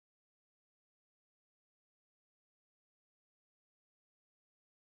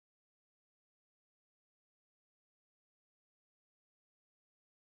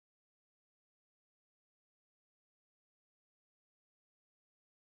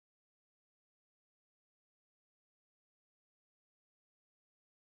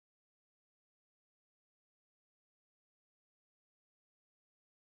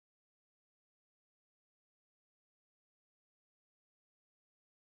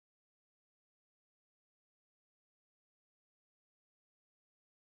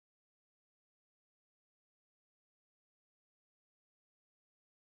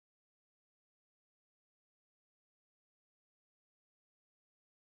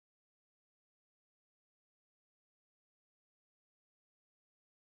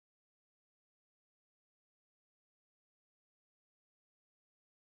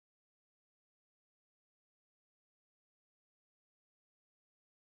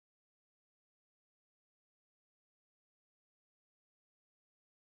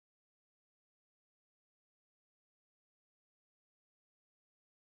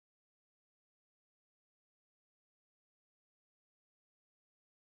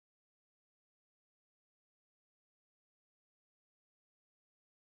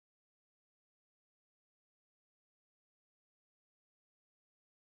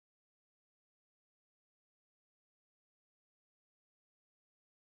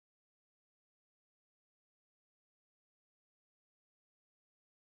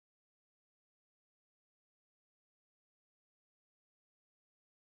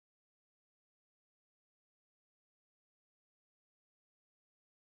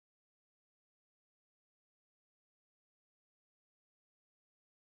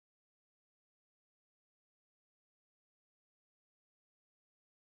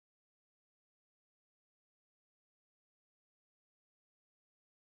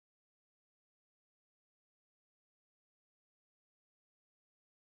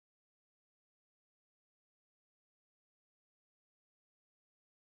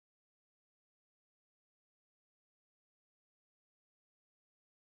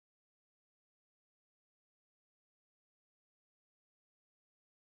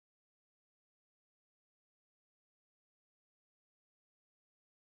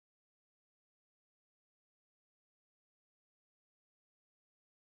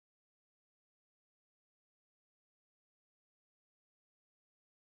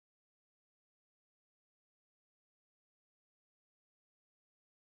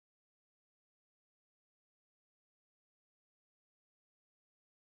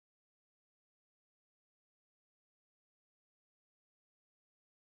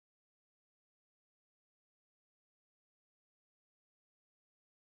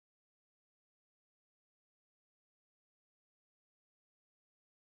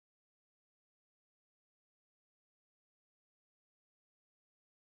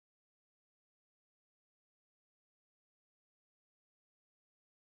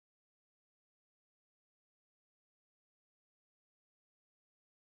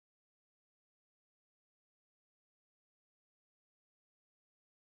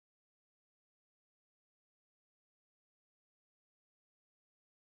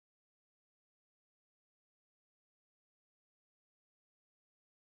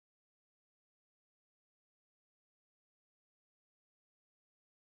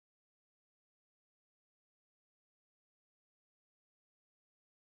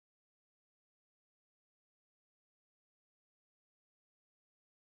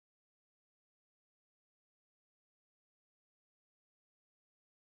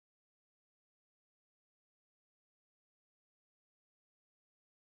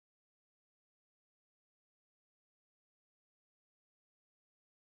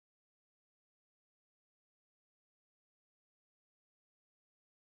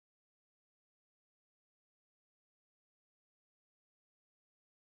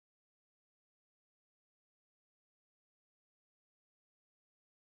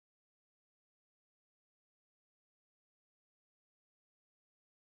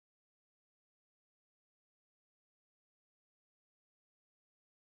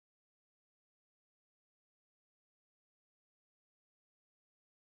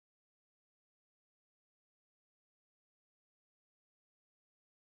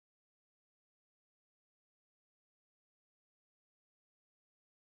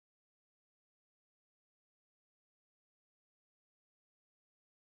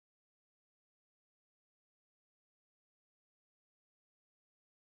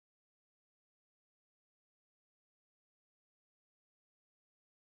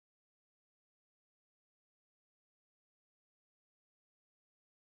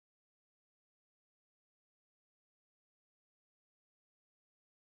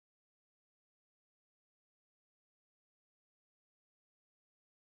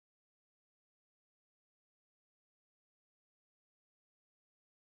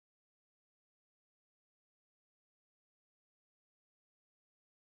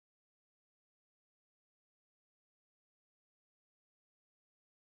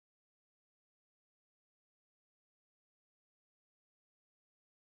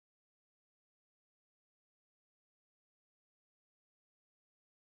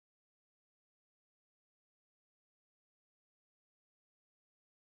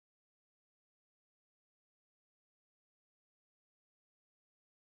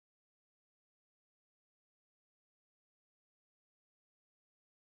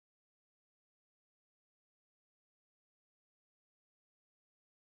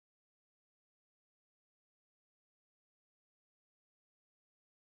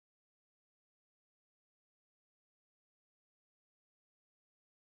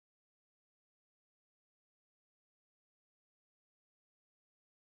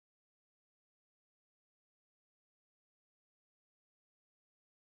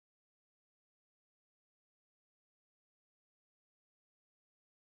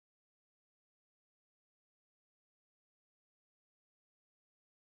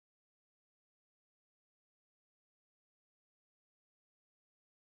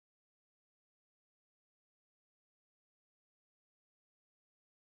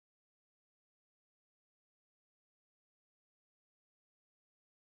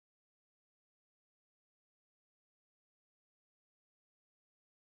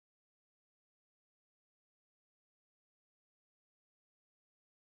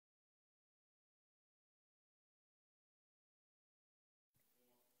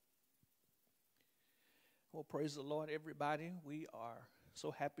Well, praise the Lord, everybody. We are so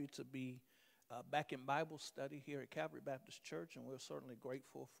happy to be back in Bible study here at Calvary Baptist Church, and we're certainly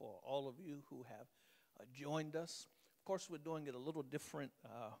grateful for all of you who have joined us. Of course, we're doing it a little different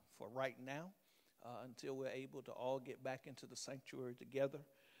for right now until we're able to all get back into the sanctuary together.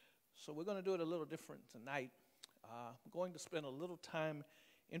 So we're going to do it a little different tonight. I'm going to spend a little time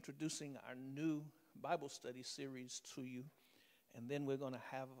introducing our new Bible study series to you, and then we're going to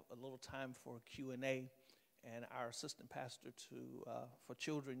have a little time for Q&A. And our assistant pastor for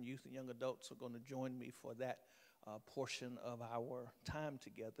children, youth, and young adults are going to join me for that portion of our time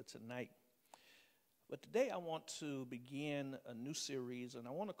together tonight. But today I want to begin a new series, and I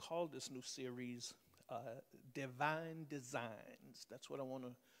want to call this new series Divine Designs. That's what I want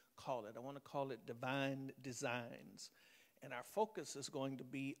to call it. I want to call it Divine Designs. And our focus is going to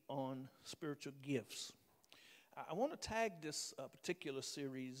be on spiritual gifts. I want to tag this particular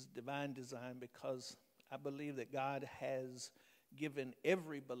series Divine Design because I believe that God has given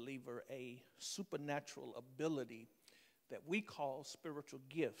every believer a supernatural ability that we call spiritual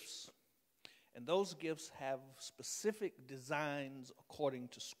gifts. And those gifts have specific designs according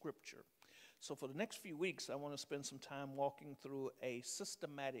to Scripture. So for the next few weeks, I want to spend some time walking through a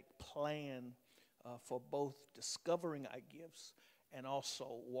systematic plan for both discovering our gifts and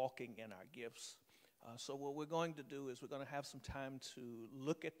also walking in our gifts. So what we're going to do is we're going to have some time to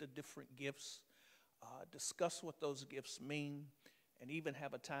look at the different gifts, discuss what those gifts mean, and even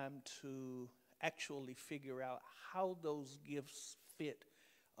have a time to actually figure out how those gifts fit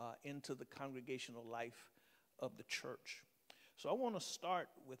into the congregational life of the church. So I want to start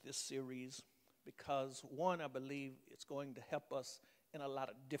with this series because, one, I believe it's going to help us in a lot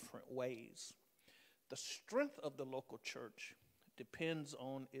of different ways. The strength of the local church depends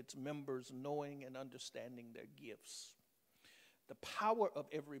on its members knowing and understanding their gifts. The power of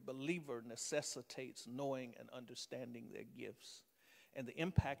every believer necessitates knowing and understanding their gifts. And the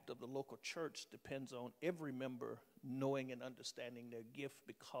impact of the local church depends on every member knowing and understanding their gift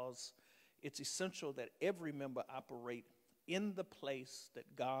because it's essential that every member operate in the place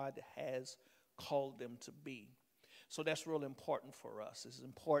that God has called them to be. So that's real important for us. It's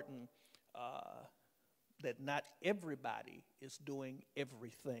important that not everybody is doing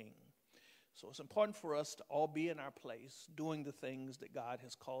everything. So it's important for us to all be in our place, doing the things that God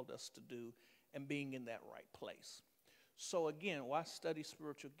has called us to do, and being in that right place. So again, why study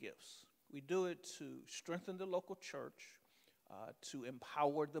spiritual gifts? We do it to strengthen the local church, to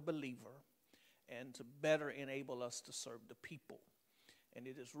empower the believer, and to better enable us to serve the people. And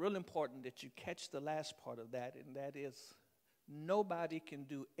it is real important that you catch the last part of that, and that is nobody can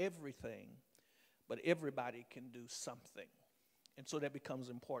do everything, but everybody can do something. And so that becomes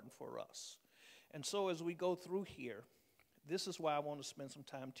important for us. And so as we go through here, this is why I want to spend some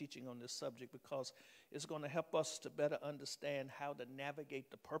time teaching on this subject, because it's going to help us to better understand how to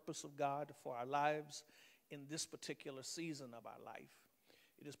navigate the purpose of God for our lives in this particular season of our life.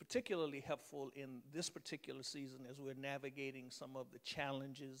 It is particularly helpful in this particular season as we're navigating some of the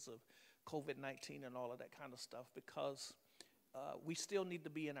challenges of COVID-19 and all of that kind of stuff, because we still need to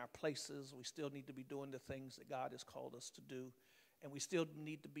be in our places. We still need to be doing the things that God has called us to do. And we still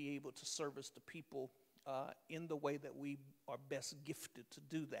need to be able to service the people in the way that we are best gifted to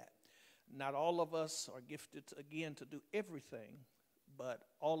do that. Not all of us are gifted, to do everything, but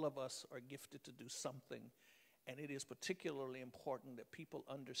all of us are gifted to do something. And it is particularly important that people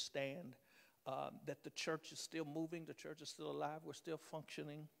understand that the church is still moving, the church is still alive, we're still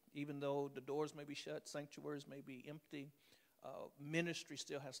functioning, even though the doors may be shut, sanctuaries may be empty, ministry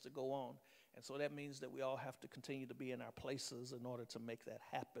still has to go on. And so that means that we all have to continue to be in our places in order to make that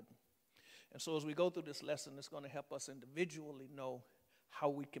happen. And so as we go through this lesson, it's going to help us individually know how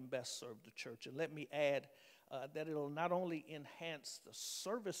we can best serve the church. And let me add that it'll not only enhance the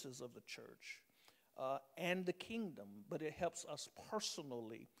services of the church and the kingdom, but it helps us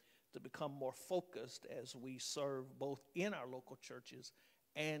personally to become more focused as we serve both in our local churches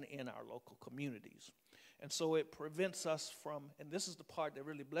and in our local communities. And so it prevents us from, and this is the part that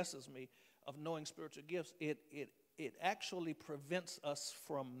really blesses me, of knowing spiritual gifts, it actually prevents us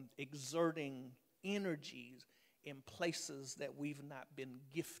from exerting energies in places that we've not been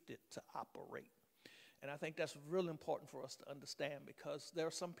gifted to operate. And I think that's real important for us to understand, because there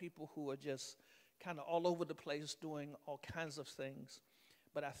are some people who are just kind of all over the place doing all kinds of things.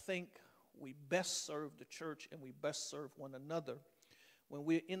 But I think we best serve the church and we best serve one another when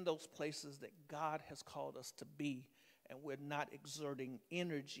we're in those places that God has called us to be, and we're not exerting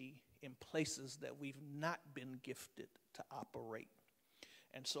energy in places that we've not been gifted to operate.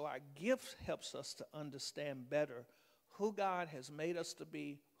 And so our gift helps us to understand better who God has made us to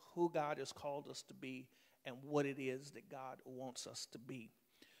be, who God has called us to be, and what it is that God wants us to be.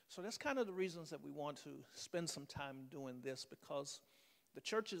 So that's kind of the reasons that we want to spend some time doing this, because the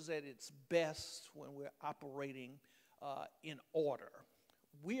church is at its best when we're operating in order.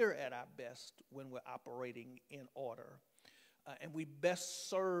 We're at our best when we're operating in order. And we best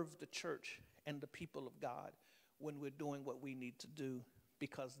serve the church and the people of God when we're doing what we need to do,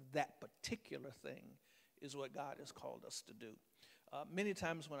 because that particular thing is what God has called us to do. Many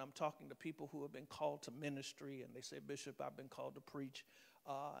times when I'm talking to people who have been called to ministry and they say, Bishop, I've been called to preach,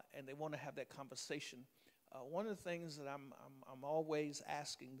 and they want to have that conversation, one of the things that I'm always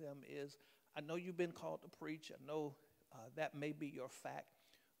asking them is, I know you've been called to preach. I know that may be your fact,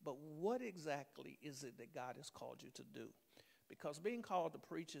 but what exactly is it that God has called you to do? Because being called to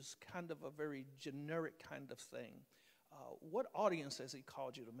preach is kind of a very generic kind of thing. What audience has he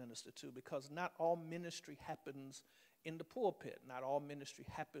called you to minister to? Because not all ministry happens in the pulpit. Not all ministry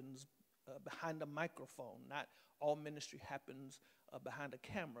happens behind a microphone. Not all ministry happens behind a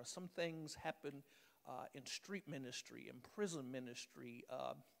camera. Some things happen in street ministry, in prison ministry,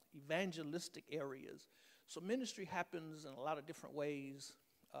 evangelistic areas. So ministry happens in a lot of different ways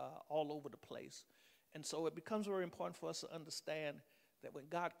all over the place. And so it becomes very important for us to understand that when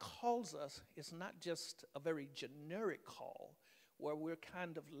God calls us, it's not just a very generic call where we're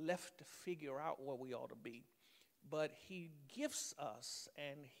kind of left to figure out where we ought to be, but he gifts us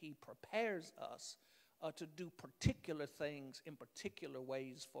and he prepares us to do particular things in particular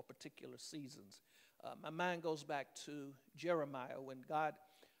ways for particular seasons. My mind goes back to Jeremiah when God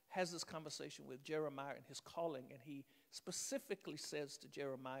has this conversation with Jeremiah and his calling, and he specifically says to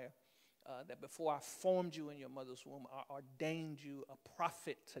Jeremiah, that before I formed you in your mother's womb, I ordained you a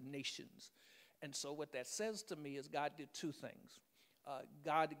prophet to nations. And so what that says to me is God did two things.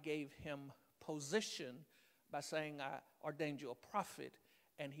 God gave him position by saying, I ordained you a prophet,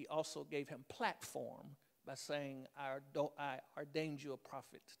 and he also gave him platform by saying, I ordained you a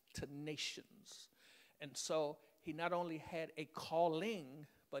prophet to nations. And so he not only had a calling,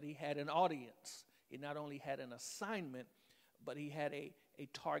 but he had an audience. He not only had an assignment, but he had a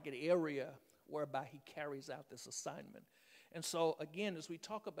target area whereby he carries out this assignment. And so, again, as we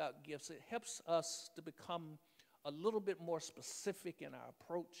talk about gifts, it helps us to become a little bit more specific in our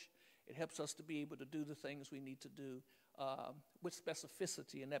approach. It helps us to be able to do the things we need to do with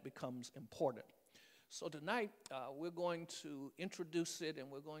specificity, and that becomes important. So tonight, we're going to introduce it, and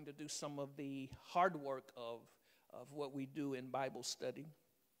we're going to do some of the hard work of what we do in Bible study.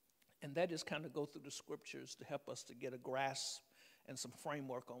 And that is kind of go through the scriptures to help us to get a grasp and some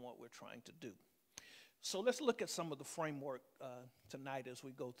framework on what we're trying to do. So let's look at some of the framework tonight as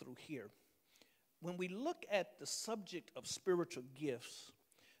we go through here. When we look at the subject of spiritual gifts,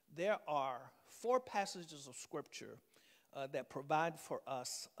 there are 4 passages of scripture that provide for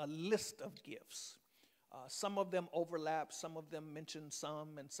us a list of gifts. Some of them overlap, some of them mention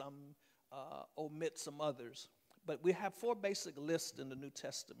some, and some omit some others. But we have 4 basic lists in the New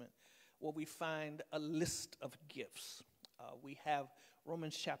Testament where we find a list of gifts. We have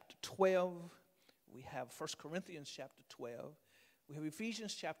Romans chapter 12, we have 1 Corinthians chapter 12, we have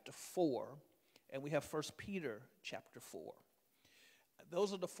Ephesians chapter 4, and we have 1 Peter chapter 4.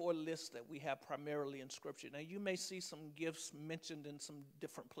 Those are the 4 lists that we have primarily in Scripture. Now, you may see some gifts mentioned in some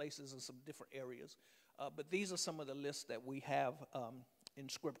different places and some different areas, but these are some of the lists that we have in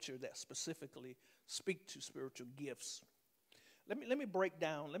Scripture that specifically speak to spiritual gifts. Let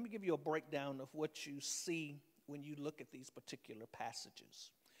me give you a breakdown of what you see when you look at these particular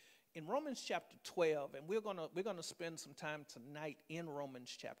passages. In Romans chapter 12, and we're gonna spend some time tonight in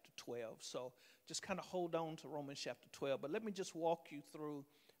Romans chapter 12, so just kind of hold on to Romans chapter 12, but let me just walk you through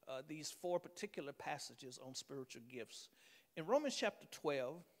these 4 particular passages on spiritual gifts. In Romans chapter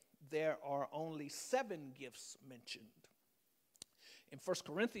 12, there are only 7 gifts mentioned. In 1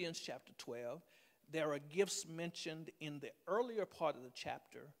 Corinthians chapter 12, there are gifts mentioned in the earlier part of the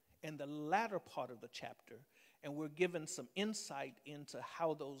chapter and the latter part of the chapter, and we're given some insight into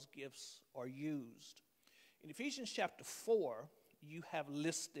how those gifts are used. In Ephesians chapter 4, you have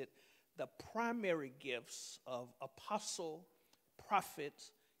listed the primary gifts of apostle,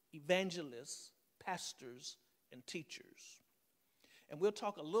 prophets, evangelists, pastors, and teachers. And we'll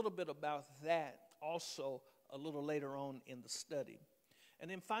talk a little bit about that also a little later on in the study. And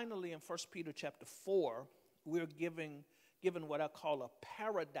then finally in 1 Peter chapter 4, we're given what I call a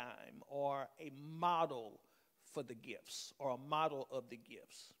paradigm or a model for the gifts, or a model of the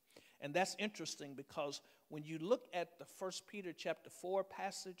gifts. And that's interesting because when you look at the 1 Peter chapter 4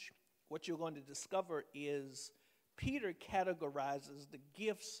 passage, what you're going to discover is Peter categorizes the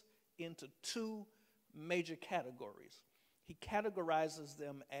gifts into 2 major categories. he categorizes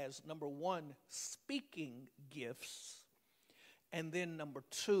them as, number one, speaking gifts, and then number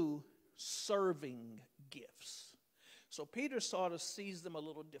two, serving gifts. So Peter sort of sees them a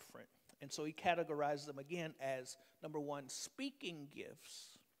little different. And so he categorized them again as, number one, speaking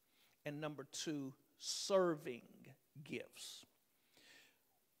gifts, and number two, serving gifts.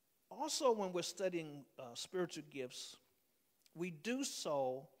 Also, when we're studying spiritual gifts, we do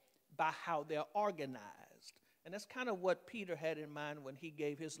so by how they're organized. And that's kind of what Peter had in mind when he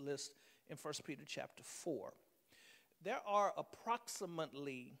gave his list in 1 Peter chapter 4. There are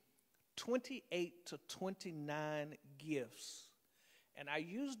approximately 28 to 29 gifts. And I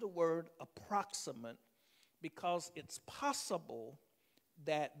use the word approximate because it's possible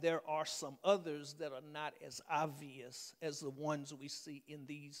that there are some others that are not as obvious as the ones we see in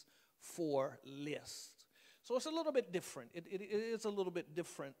these four lists. So it's a little bit different. It is a little bit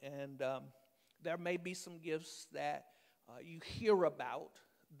different, and there may be some gifts that you hear about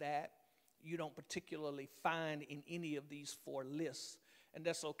that you don't particularly find in any of these four lists, and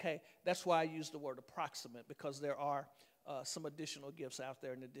that's okay. That's why I use the word approximate, because there are some additional gifts out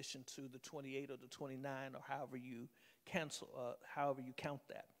there in addition to the 28 or the 29, or however you count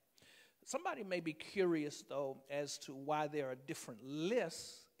that. Somebody may be curious, though, as to why there are different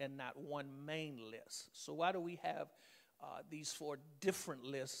lists and not one main list. So why do we have these four different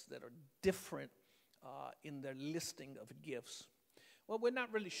lists that are different in their listing of gifts? Well, we're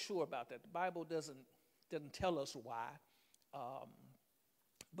not really sure about that. The Bible doesn't tell us why,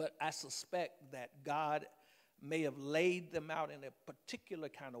 but I suspect that God may have laid them out in a particular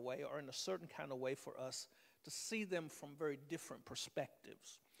kind of way or in a certain kind of way for us to see them from very different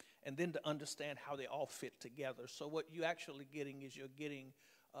perspectives and then to understand how they all fit together. So what you're actually getting is you're getting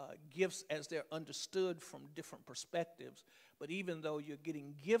gifts as they're understood from different perspectives, but even though you're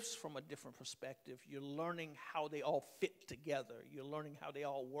getting gifts from a different perspective, you're learning how they all fit together. You're learning how they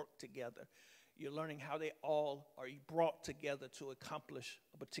all work together. You're learning how they all are brought together to accomplish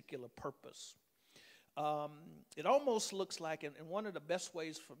a particular purpose. It almost looks like, and one of the best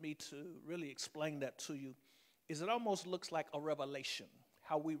ways for me to really explain that to you is it almost looks like a revelation,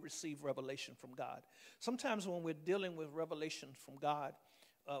 how we receive revelation from God. Sometimes when we're dealing with revelation from God,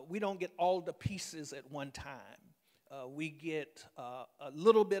 we don't get all the pieces at one time. We get a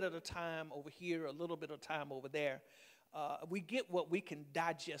little bit at a time over here, a little bit of time over there. We get what we can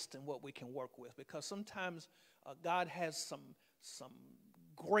digest and what we can work with, because sometimes God has some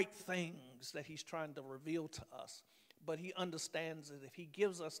great things that he's trying to reveal to us, but he understands that if he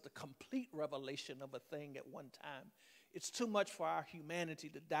gives us the complete revelation of a thing at one time, it's too much for our humanity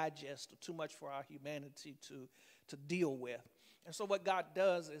to digest, or too much for our humanity to deal with. And so what God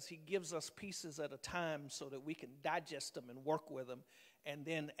does is he gives us pieces at a time so that we can digest them and work with them. And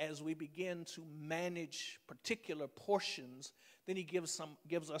then as we begin to manage particular portions, then he gives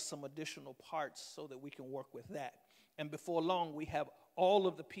us some additional parts so that we can work with that. And before long, we have all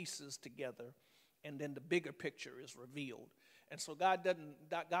of the pieces together, and then the bigger picture is revealed. And so God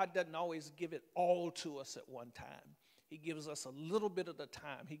doesn't always give it all to us at one time. He gives us a little bit at a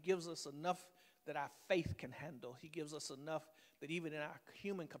time. He gives us enough that our faith can handle. He gives us enough that even in our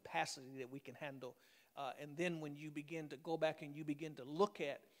human capacity that we can handle. And then when you begin to go back and you begin to look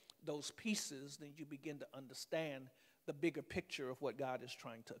at those pieces, then you begin to understand the bigger picture of what God is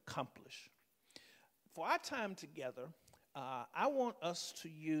trying to accomplish. For our time together, I want us to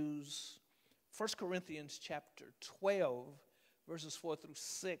use 1 Corinthians chapter 12, verses 4 through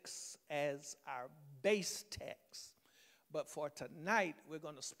 6 as our base text. But for tonight, we're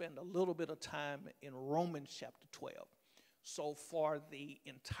going to spend a little bit of time in Romans chapter 12. So for the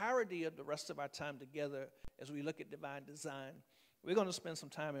entirety of the rest of our time together, as we look at divine design, we're going to spend some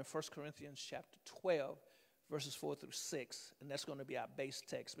time in 1 Corinthians chapter 12, verses 4 through 6. And that's going to be our base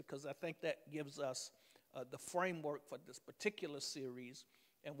text, because I think that gives us the framework for this particular series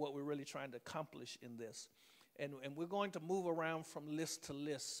and what we're really trying to accomplish in this. And we're going to move around from list to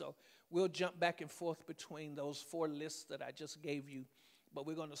list. So we'll jump back and forth between those four lists that I just gave you. But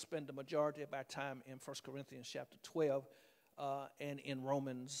we're going to spend the majority of our time in 1 Corinthians chapter 12 and in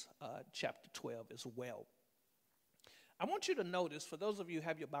Romans chapter 12 as well. I want you to notice, for those of you who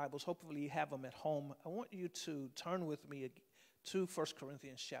have your Bibles, hopefully you have them at home, I want you to turn with me to 1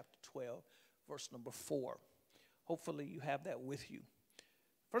 Corinthians chapter 12, verse number 4. Hopefully you have that with you.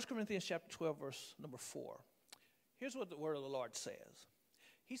 1 Corinthians chapter 12, verse number 4. Here's what the word of the Lord says.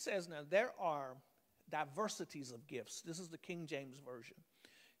 He says, now there are diversities of gifts. This is the King James Version.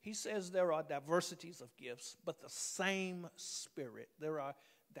 He says there are diversities of gifts, but the same Spirit. There are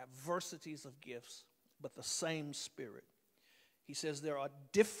diversities of gifts, but the same Spirit. He says there are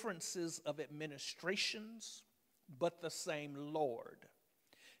differences of administrations, but the same Lord.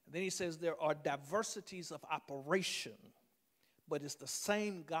 And then he says there are diversities of operation, but it's the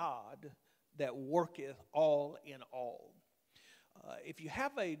same God that worketh all in all. If you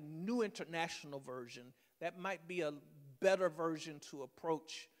have a New International Version, that might be a better version to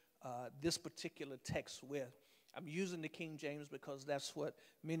approach this particular text with. I'm using the King James because that's what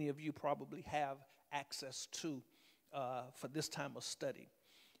many of you probably have access to for this time of study.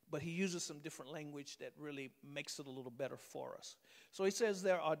 But he uses some different language that really makes it a little better for us. So he says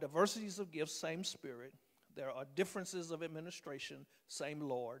there are diversities of gifts, same Spirit. There are differences of administration, same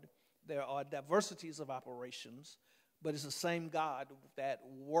Lord. There are diversities of operations, but it's the same God that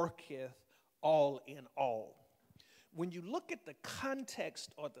worketh all in all. When you look at the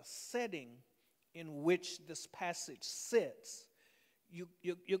context or the setting in which this passage sits,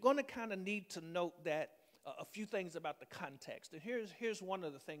 you're going to kind of need to note that a few things about the context. And here's one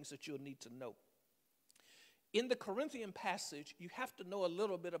of the things that you'll need to know. In the Corinthian passage, you have to know a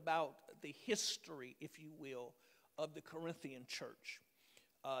little bit about the history, if you will, of the Corinthian church.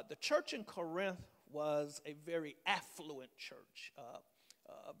 The church in Corinth was a very affluent church,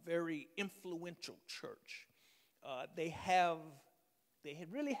 a very influential church. They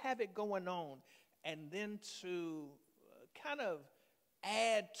really have it going on, and then to kind of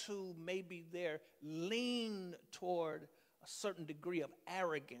add to maybe their lean toward a certain degree of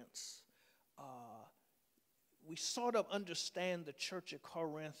arrogance, we sort of understand the church at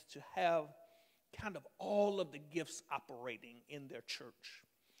Corinth to have kind of all of the gifts operating in their church.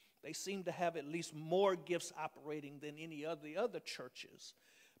 They seem to have at least more gifts operating than any of the other churches.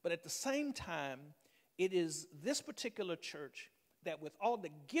 But at the same time, it is this particular church that with all the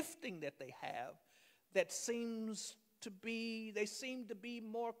gifting that they have, that they seem to be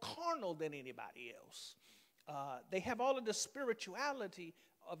more carnal than anybody else. They have all of the spirituality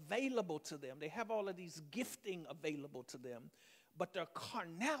available to them. They have all of these gifting available to them, but their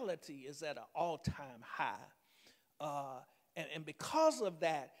carnality is at an all-time high. And because of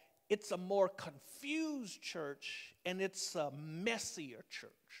that, it's a more confused church, and it's a messier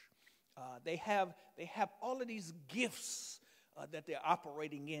church. They have all of these gifts that they're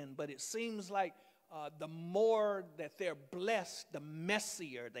operating in, but it seems like the more that they're blessed, the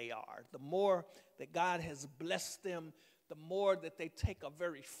messier they are. The more that God has blessed them, the more that they take a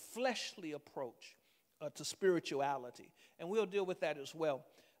very fleshly approach to spirituality. And we'll deal with that as well.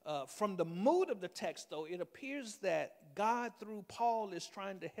 From the mood of the text, though, it appears that God, through Paul, is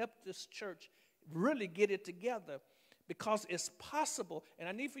trying to help this church really get it together, because it's possible, and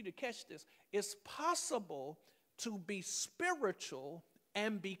I need for you to catch this, it's possible to be spiritual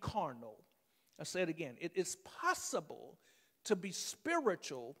and be carnal. I'll say it again. It is possible to be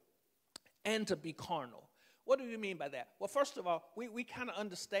spiritual and to be carnal. What do you mean by that? Well, first of all, we kind of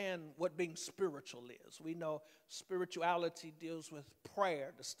understand what being spiritual is. We know spirituality deals with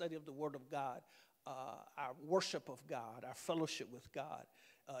prayer, the study of the Word of God, our worship of God, our fellowship with God,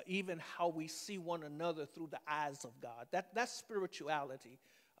 even how we see one another through the eyes of God. That's spirituality.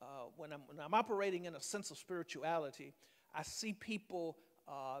 When I'm operating in a sense of spirituality, I see people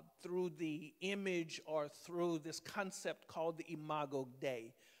through the image or through this concept called the imago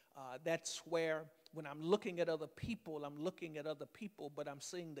Dei. That's where when I'm looking at other people, but I'm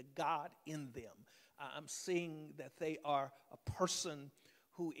seeing the God in them. I'm seeing that they are a person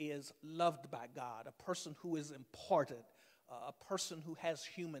who is loved by God, a person who is important, a person who has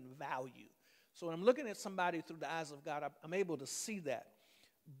human value. So when I'm looking at somebody through the eyes of God, I'm able to see that.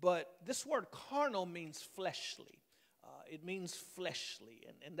 But this word carnal means fleshly. It means fleshly,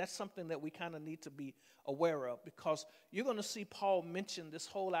 and that's something that we kind of need to be aware of, because you're going to see Paul mention this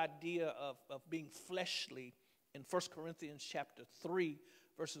whole idea of being fleshly in 1 Corinthians chapter 3,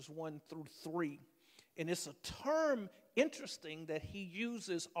 verses 1 through 3. And it's a term, interesting, that he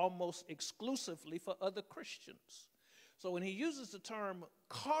uses almost exclusively for other Christians. So when he uses the term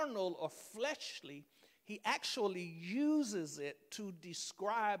carnal or fleshly, he actually uses it to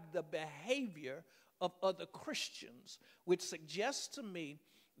describe the behavior of other Christians, which suggests to me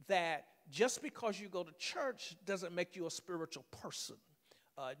that just because you go to church doesn't make you a spiritual person.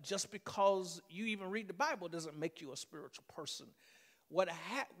 Just because you even read the Bible doesn't make you a spiritual person. What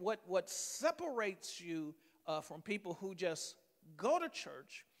separates you from people who just go to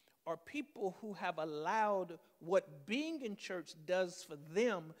church are people who have allowed what being in church does for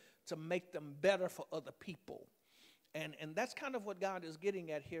them to make them better for other people. And that's kind of what God is getting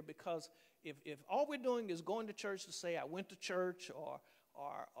at here, because if all we're doing is going to church to say I went to church or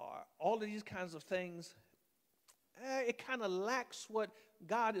all of these kinds of things, it kind of lacks what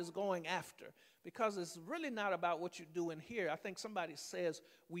God is going after, because it's really not about what you do in here. I think somebody says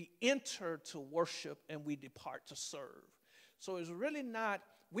we enter to worship and we depart to serve. So it's really not,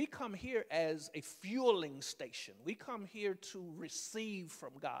 we come here as a fueling station. We come here to receive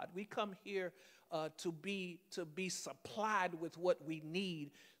from God. We come here to be supplied with what we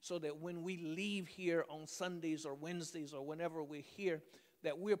need, so that when we leave here on Sundays or Wednesdays or whenever we're here,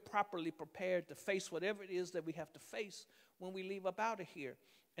 that we're properly prepared to face whatever it is that we have to face when we leave up out of here.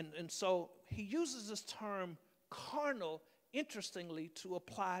 And so he uses this term carnal, interestingly, to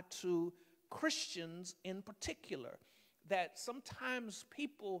apply to Christians in particular, that sometimes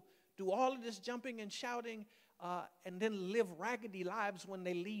people do all of this jumping and shouting and then live raggedy lives when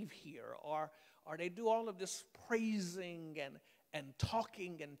they leave here, or they do all of this praising and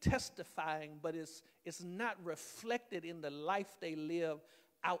talking and testifying, but it's not reflected in the life they live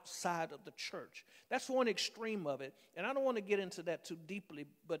outside of the church. That's one extreme of it, and I don't want to get into that too deeply,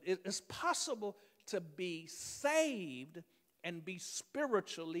 but it's possible to be saved and be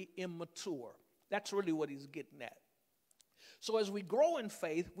spiritually immature. That's really what he's getting at. So as we grow in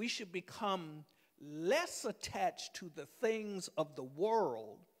faith, we should become less attached to the things of the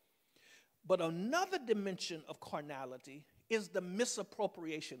world. But another dimension of carnality is the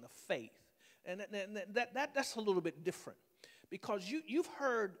misappropriation of faith. And that's a little bit different, because you've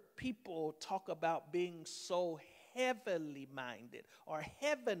heard people talk about being so heavenly minded or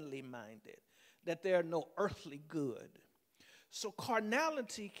heavenly minded that they're no earthly good. So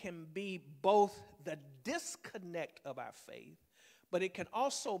carnality can be both the disconnect of our faith, but it can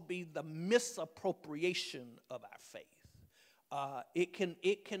also be the misappropriation of our faith.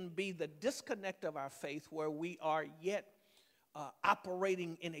 It can be the disconnect of our faith where we are yet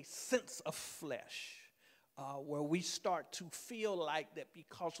operating in a sense of flesh, where we start to feel like that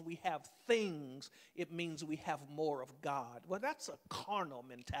because we have things, it means we have more of God. Well, that's a carnal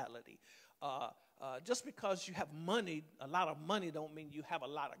mentality. Just because you have money, a lot of money, don't mean you have a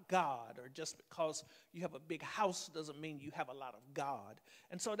lot of God. Or just because you have a big house doesn't mean you have a lot of God.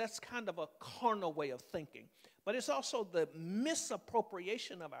 And so that's kind of a carnal way of thinking. But it's also the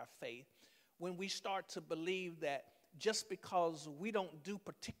misappropriation of our faith when we start to believe that just because we don't do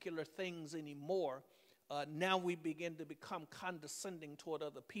particular things anymore, now we begin to become condescending toward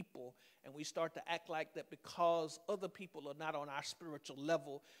other people, and we start to act like that because other people are not on our spiritual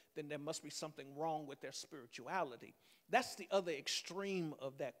level, then there must be something wrong with their spirituality. That's the other extreme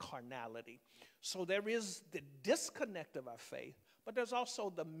of that carnality. So there is the disconnect of our faith, but there's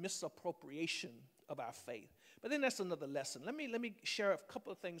also the misappropriation of our faith. But then that's another lesson. Let me share a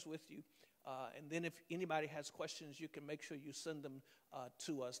couple of things with you. And then if anybody has questions, you can make sure you send them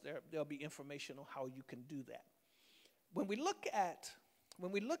to us. There'll be information on how you can do that. When we look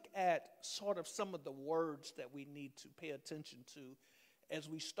at sort of some of the words that we need to pay attention to as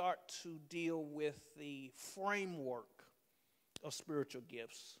we start to deal with the framework of spiritual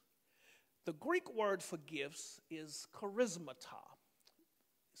gifts, the Greek word for gifts is charismata.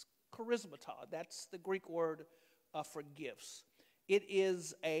 It's charismata. That's the Greek word for gifts. It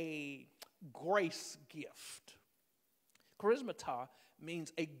is a grace gift. Charismata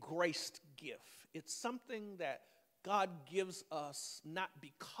means a graced gift. It's something that God gives us not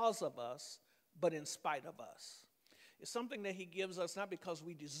because of us, but in spite of us. It's something that he gives us not because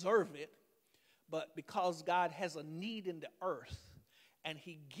we deserve it, but because God has a need in the earth, and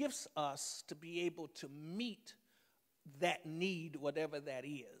he gives us to be able to meet that need, whatever that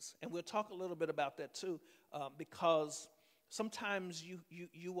is. And we'll talk a little bit about that too, because sometimes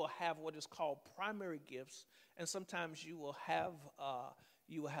you will have what is called primary gifts, and sometimes you will have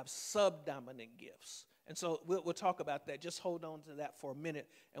subdominant gifts. And so we'll talk about that. Just hold on to that for a minute,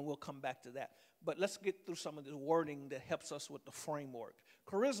 and we'll come back to that. But let's get through some of the wording that helps us with the framework.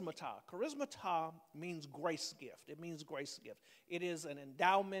 Charismata. Charismata means grace gift. It means grace gift. It is an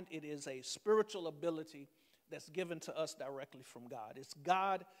endowment. It is a spiritual ability that's given to us directly from God. It's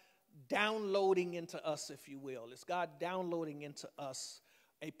God downloading into us, if you will. It's God downloading into us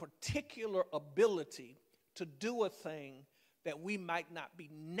a particular ability to do a thing that we might not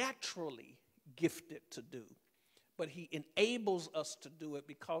be naturally gifted to do. But he enables us to do it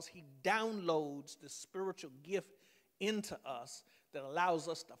because he downloads the spiritual gift into us that allows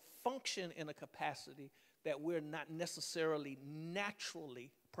us to function in a capacity that we're not necessarily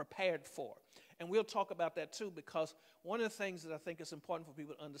naturally prepared for. And we'll talk about that too, because one of the things that I think is important for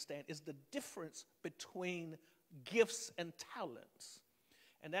people to understand is the difference between gifts and talents.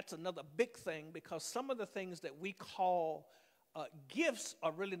 And that's another big thing, because some of the things that we call gifts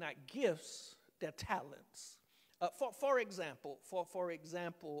are really not gifts, they're talents. For example,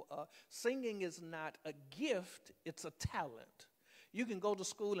 singing is not a gift, it's a talent. You can go to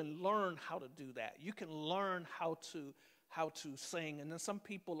school and learn how to do that. You can learn how to sing, and then some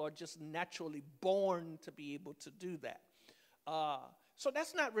people are just naturally born to be able to do that. So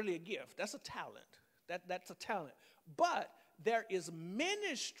that's not really a gift. That's a talent. That's a talent. But there is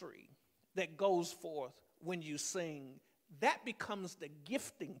ministry that goes forth when you sing. That becomes the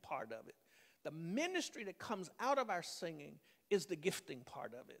gifting part of it. The ministry that comes out of our singing is the gifting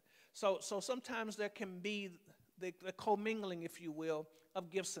part of it. So sometimes there can be the commingling, if you will, of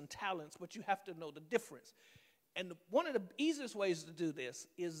gifts and talents, but you have to know the difference. And one of the easiest ways to do this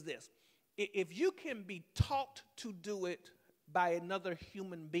is this. If you can be taught to do it by another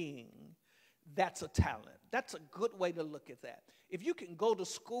human being, that's a talent. That's a good way to look at that. If you can go to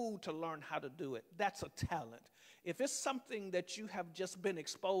school to learn how to do it, that's a talent. If it's something that you have just been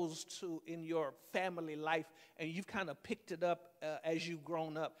exposed to in your family life and you've kind of picked it up as you've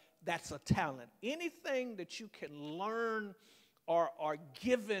grown up, that's a talent. Anything that you can learn or are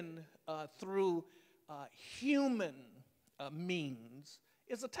given through human means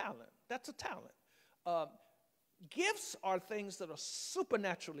is a talent. That's a talent. Gifts are things that are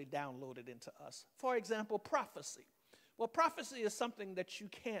supernaturally downloaded into us. For example, prophecy. Well, prophecy is something that you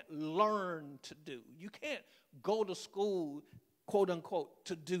can't learn to do. You can't go to school, quote unquote,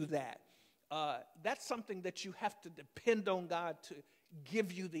 to do that. That's something that you have to depend on God to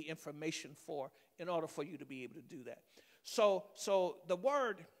give you the information for in order for you to be able to do that. So the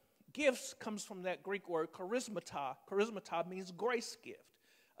word gifts comes from that Greek word charismata. Charismata means grace gift.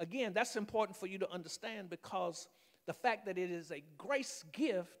 Again, that's important for you to understand because the fact that it is a grace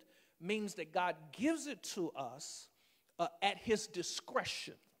gift means that God gives it to us at his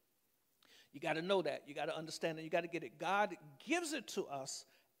discretion. You got to know that. You got to understand it. You got to get it. God gives it to us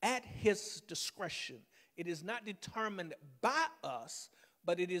at his discretion. It is not determined by us,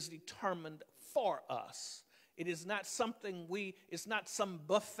 but it is determined for us. It is not something it's not some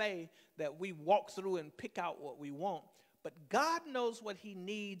buffet that we walk through and pick out what we want. But God knows what he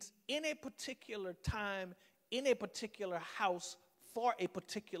needs in a particular time, in a particular house, for a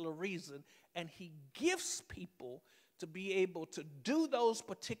particular reason. And he gifts people to be able to do those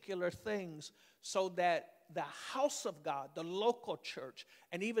particular things so that the house of God, the local church,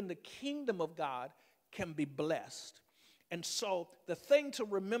 and even the kingdom of God can be blessed. And so the thing to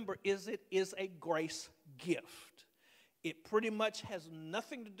remember is it is a grace gift. It pretty much has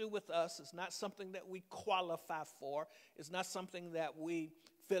nothing to do with us. It's not something that we qualify for. It's not something that we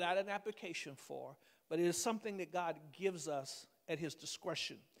fill out an application for. But it is something that God gives us at his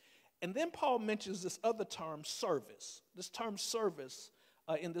discretion. And then Paul mentions this other term, service. This term service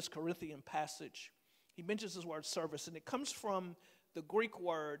in this Corinthian passage. He mentions this word service, and it comes from the Greek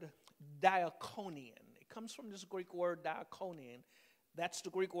word diakonian. It comes from this Greek word diakonian. That's the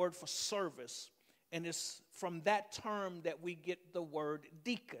Greek word for service. And it's from that term that we get the word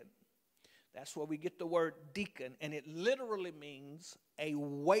deacon. That's where we get the word deacon. And it literally means a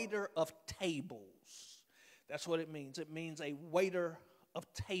waiter of tables. That's what it means. It means a waiter of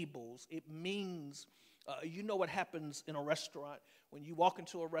tables. It means, you know what happens in a restaurant. When you walk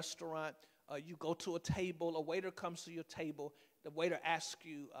into a restaurant, you go to a table, a waiter comes to your table. The waiter asks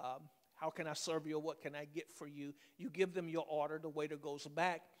you, how can I serve you, or what can I get for you? You give them your order. The waiter goes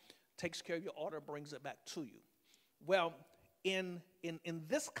back, takes care of your order, brings it back to you. Well, in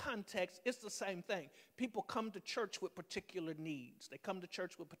this context, it's the same thing. People come to church with particular needs. They come to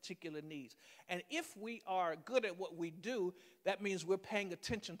church with particular needs. And if we are good at what we do, that means we're paying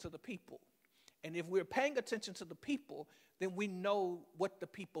attention to the people. And if we're paying attention to the people, then we know what the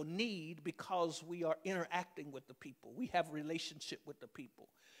people need because we are interacting with the people. We have relationship with the people.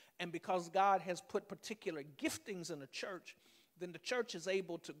 And because God has put particular giftings in the church, then the church is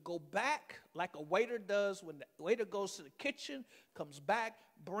able to go back like a waiter does when the waiter goes to the kitchen, comes back,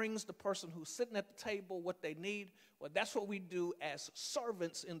 brings the person who's sitting at the table what they need. Well, that's what we do as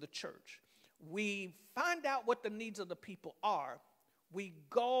servants in the church. We find out what the needs of the people are. We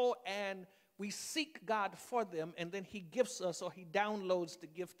go and we seek God for them, and then he gives us, or he downloads the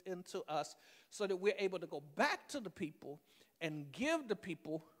gift into us so that we're able to go back to the people and give the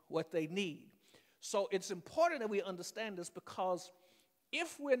people what they need. So it's important that we understand this, because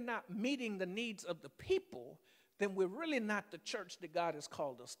if we're not meeting the needs of the people, then we're really not the church that God has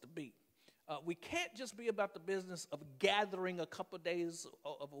called us to be. We can't just be about the business of gathering a couple of days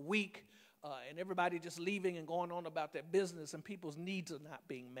of a week and everybody just leaving and going on about their business and people's needs are not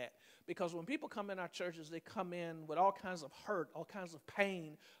being met. Because when people come in our churches, they come in with all kinds of hurt, all kinds of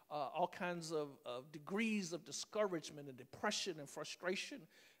pain, all kinds of degrees of discouragement and depression and frustration.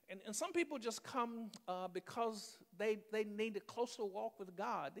 And some people just come because they need a closer walk with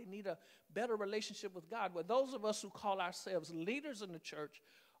God. They need a better relationship with God. But those of us who call ourselves leaders in the church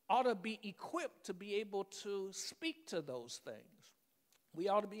ought to be equipped to be able to speak to those things. We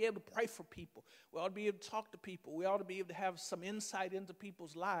ought to be able to pray for people. We ought to be able to talk to people. We ought to be able to have some insight into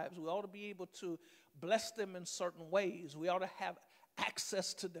people's lives. We ought to be able to bless them in certain ways. We ought to have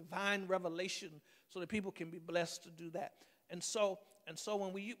access to divine revelation so that people can be blessed to do that. And so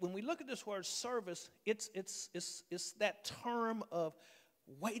when we look at this word service, it's that term of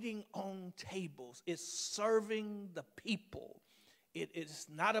waiting on tables. It's serving the people. It's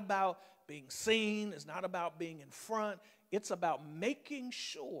not about being seen. It's not about being in front. It's about making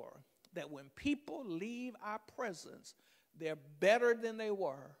sure that when people leave our presence, they're better than they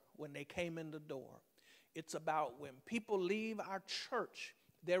were when they came in the door. It's about when people leave our church,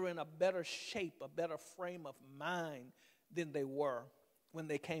 they're in a better shape, a better frame of mind than they were when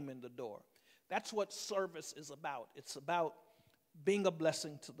they came in the door. That's what service is about. It's about being a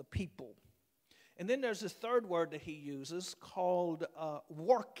blessing to the people. And then there's this third word that he uses called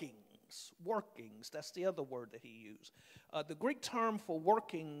workings. Workings, that's the other word that he used. The Greek term for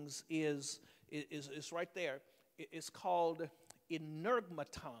workings is right there. It's called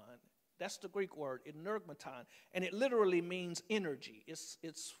energmaton. That's the Greek word, energmaton. And it literally means energy.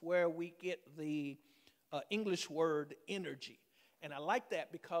 It's where we get the English word energy. And I like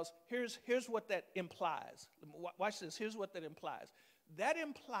that because here's what that implies. Watch this. Here's what that implies. That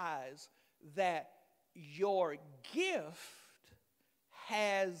implies that your gift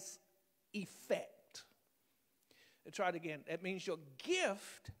has effect. Let's try it again. That means your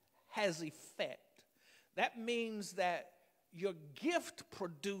gift has effect. That means that your gift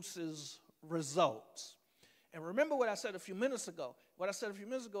produces results. And remember what I said a few minutes ago. What I said a few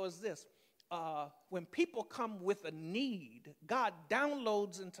minutes ago is this. When people come with a need, God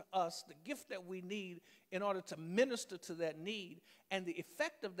downloads into us the gift that we need in order to minister to that need. And the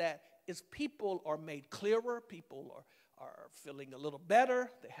effect of that is people are made clearer. People are feeling a little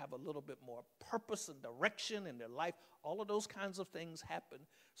better. They have a little bit more purpose and direction in their life. All of those kinds of things happen.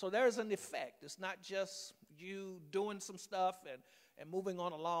 So there's an effect. It's not just you doing some stuff and moving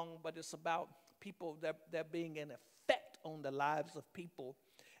on along, but it's about people that being an effect on the lives of people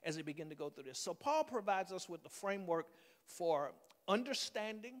as they begin to go through this. So Paul provides us with the framework for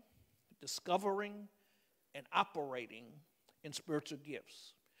understanding, discovering, and operating in spiritual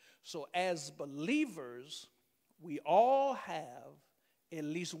gifts. So as believers, we all have at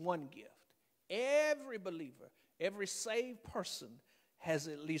least one gift. Every believer, every saved person has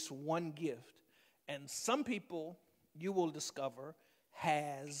at least one gift. And some people, you will discover,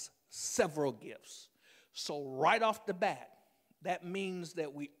 has several gifts. So right off the bat, that means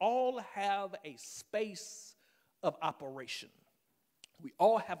that we all have a space of operation. We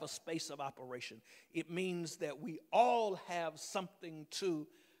all have a space of operation. It means that we all have something to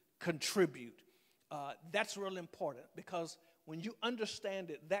contribute. That's real important because when you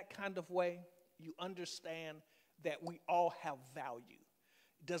understand it that kind of way, you understand that we all have value.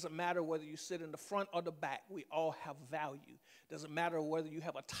 It doesn't matter whether you sit in the front or the back, we all have value. It doesn't matter whether you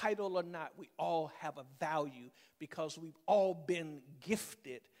have a title or not, we all have a value because we've all been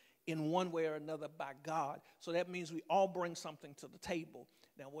gifted in one way or another by God. So that means we all bring something to the table.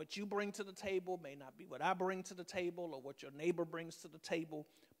 Now, what you bring to the table may not be what I bring to the table or what your neighbor brings to the table,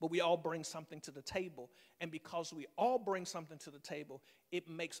 but we all bring something to the table. And because we all bring something to the table, it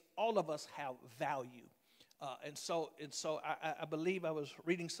makes all of us have value. And so I believe I was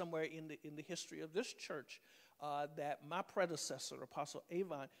reading somewhere in the history of this church that my predecessor, Apostle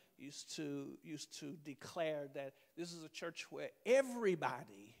Avon, used to declare that this is a church where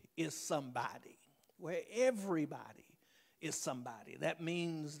everybody is somebody. Where everybody is somebody. That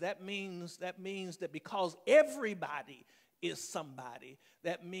means that because everybody is somebody,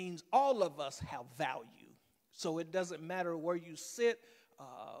 that means all of us have value. So it doesn't matter where you sit,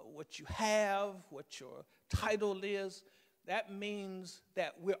 what you have, what your title is. That means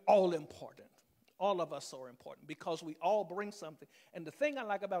that we're all important. All of us are important because we all bring something. And the thing I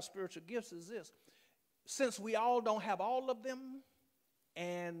like about spiritual gifts is this. Since we all don't have all of them,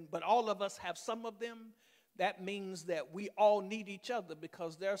 but all of us have some of them, that means that we all need each other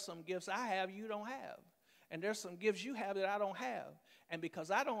because there are some gifts I have you don't have. And there's some gifts you have that I don't have. And because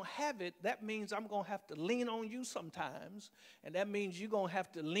I don't have it, that means I'm going to have to lean on you sometimes. And that means you're going to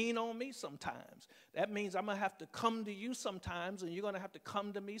have to lean on me sometimes. That means I'm going to have to come to you sometimes, and you're going to have to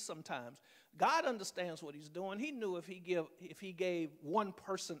come to me sometimes. God understands what he's doing. He knew if he gave one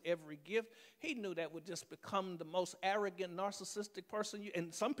person every gift, he knew that would just become the most arrogant, narcissistic person.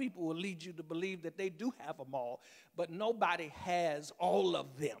 And some people will lead you to believe that they do have them all, but nobody has all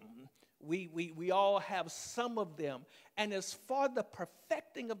of them. We all have some of them. And as for the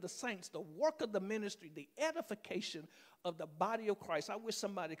perfecting of the saints, the work of the ministry, the edification of the body of Christ. I wish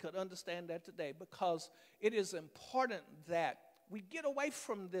somebody could understand that today, because it is important that we get away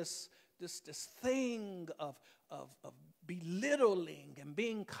from this thing of belittling and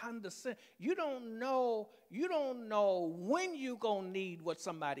being condescending. You don't know when you're going to need what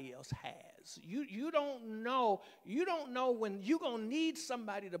somebody else has. You don't know when you're going to need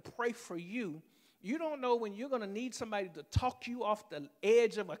somebody to pray for you. You don't know when you're going to need somebody to talk you off the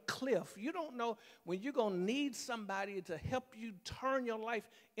edge of a cliff. You don't know when you're going to need somebody to help you turn your life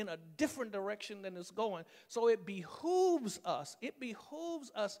in a different direction than it's going. So it behooves us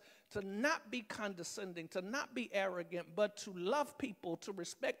to not be condescending, to not be arrogant, but to love people, to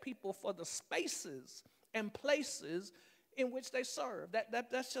respect people for the spaces and places in which they serve.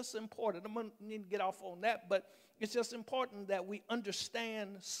 That's just important. I'm going to need to get off on that, but it's just important that we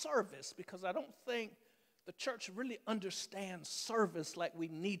understand service, because I don't think the church really understands service like we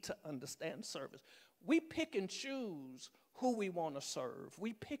need to understand service. We pick and choose who we want to serve.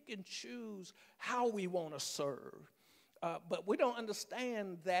 We pick and choose how we want to serve. But we don't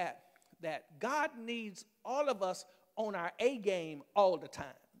understand that God needs all of us on our A game all the time.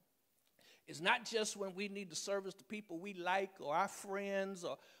 It's not just when we need to service the people we like, or our friends,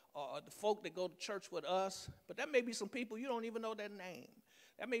 or the folk that go to church with us, but that may be some people you don't even know their name.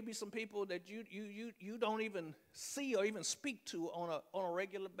 That may be some people that you don't even see or even speak to on a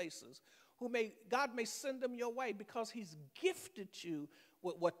regular basis. God may send them your way because he's gifted you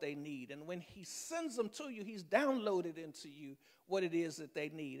with what they need. And when he sends them to you, he's downloaded into you what it is that they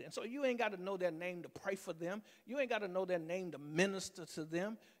need. And so you ain't got to know their name to pray for them. You ain't got to know their name to minister to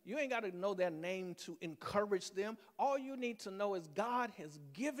them. You ain't got to know their name to encourage them. All you need to know is God has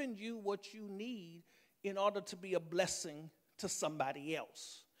given you what you need in order to be a blessing to somebody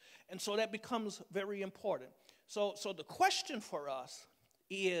else. And so that becomes very important. So the question for us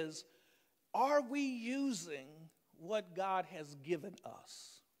is, are we using what God has given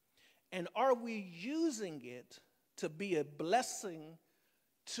us? And are we using it to be a blessing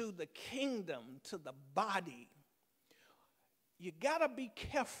to the kingdom, to the body? You got to be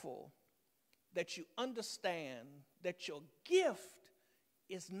careful that you understand that your gift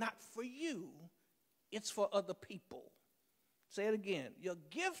is not for you, it's for other people. Say it again. Your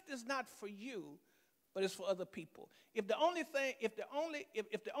gift is not for you, but it's for other people. If the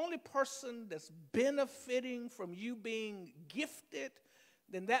only person that's benefiting from you being gifted,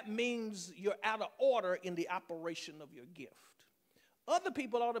 then that means you're out of order in the operation of your gift. Other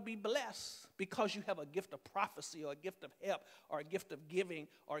people ought to be blessed because you have a gift of prophecy, or a gift of help, or a gift of giving,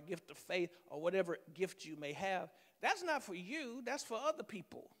 or a gift of faith, or whatever gift you may have. That's not for you. That's for other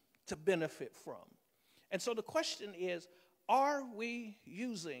people to benefit from. And so the question is, are we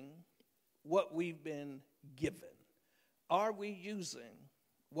using what we've been given? Are we using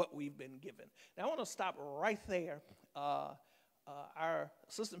what we've been given? Now, I want to stop right there. Our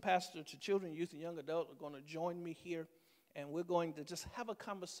assistant pastor to children, youth, and young adult are going to join me here, and we're going to just have a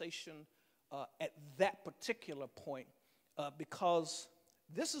conversation at that particular point, because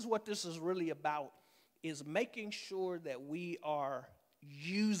this is what this is really about, is making sure that we are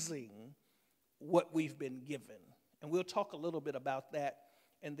using what we've been given. And we'll talk a little bit about that,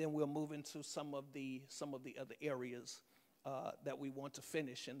 and then we'll move into some of the other areas that we want to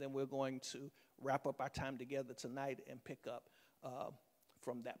finish, and then we're going to wrap up our time together tonight and pick up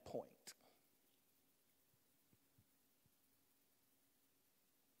from that point.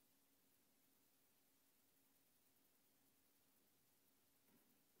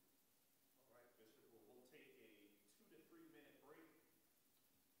 All right, Bishop, we'll take a 2 to 3 minute break.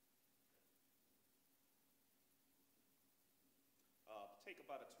 Take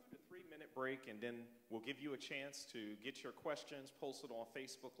about a 2 to 3 minute break, and then we'll give you a chance to get your questions posted on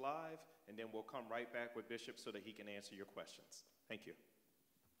Facebook Live, and then we'll come right back with Bishop so that he can answer your questions. Thank you.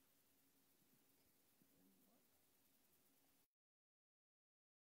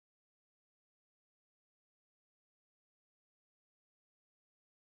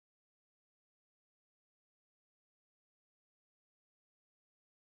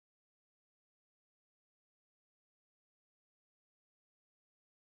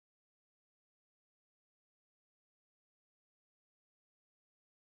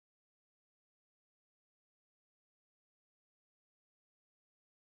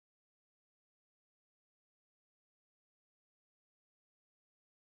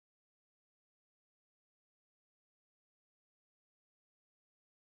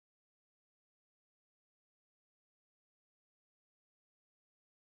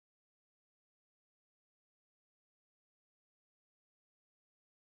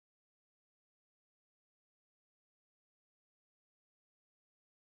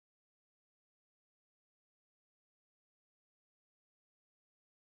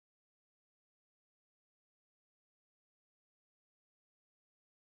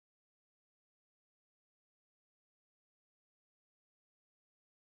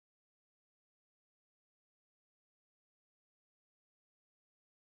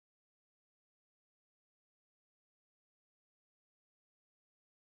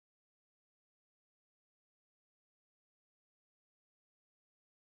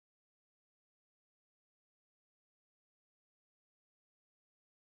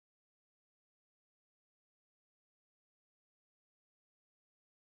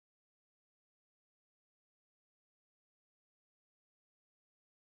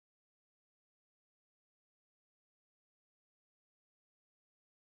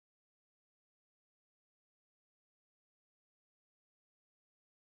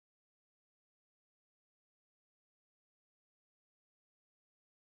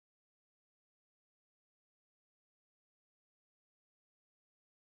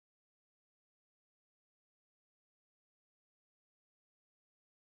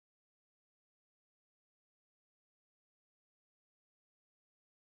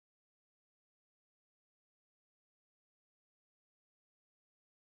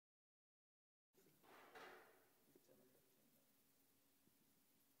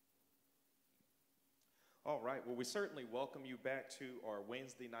 All right. Well, we certainly welcome you back to our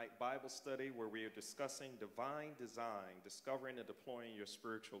Wednesday night Bible study where we are discussing divine design, discovering and deploying your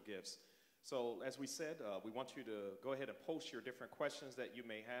spiritual gifts. So as we said, we want you to go ahead and post your different questions that you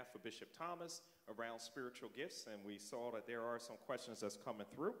may have for Bishop Thomas around spiritual gifts. And we saw that there are some questions that's coming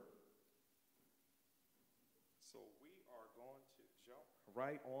through. So we are going to jump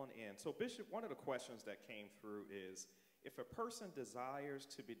right on in. So Bishop, one of the questions that came through is, if a person desires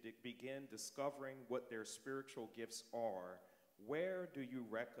to begin discovering what their spiritual gifts are, where do you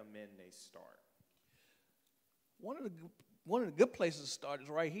recommend they start? One of the good places to start is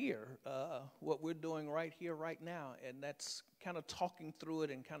right here, what we're doing right here, right now, and that's kind of talking through it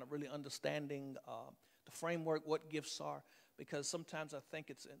and kind of really understanding the framework, what gifts are, because sometimes I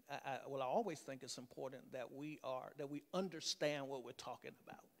think I always think it's important that we understand what we're talking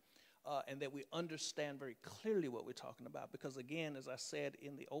about. And that we understand very clearly what we're talking about. Because again, as I said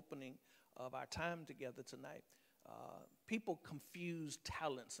in the opening of our time together tonight, people confuse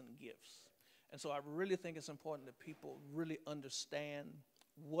talents and gifts. And so I really think it's important that people really understand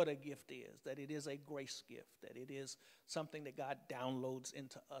what a gift is, that it is a grace gift, that it is something that God downloads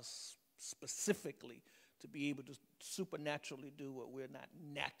into us specifically to be able to supernaturally do what we're not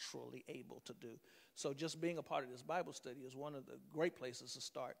naturally able to do. So just being a part of this Bible study is one of the great places to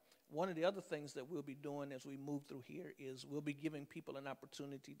start. One of the other things that we'll be doing as we move through here is we'll be giving people an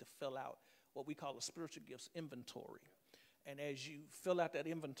opportunity to fill out what we call a spiritual gifts inventory. And as you fill out that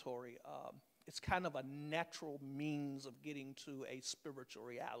inventory, it's kind of a natural means of getting to a spiritual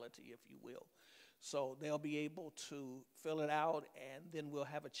reality, if you will. So they'll be able to fill it out, and then we'll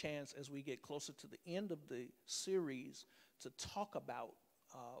have a chance as we get closer to the end of the series to talk about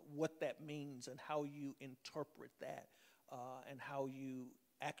what that means and how you interpret that and how you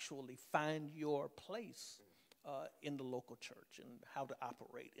actually find your place in the local church and how to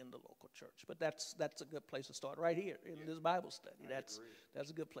operate in the local church. But that's a good place to start right here in this Bible study. That's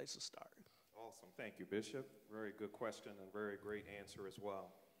a good place to start. Awesome. Thank you, Bishop. Very good question and very great answer as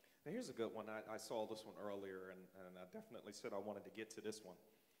well. Now, here's a good one. I saw this one earlier, and I definitely said I wanted to get to this one.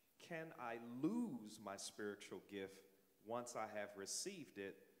 Can I lose my spiritual gift once I have received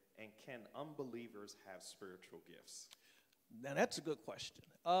it, and can unbelievers have spiritual gifts? Now, that's a good question.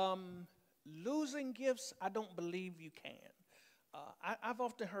 Losing gifts, I don't believe you can. I've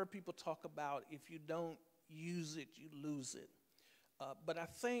often heard people talk about if you don't use it, you lose it. But I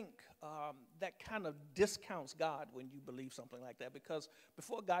think that kind of discounts God when you believe something like that, because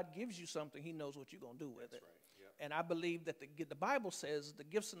before God gives you something, he knows what you're going to do with it. Right. Yep. And I believe that the Bible says the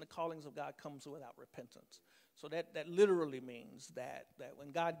gifts and the callings of God comes without repentance. So that literally means that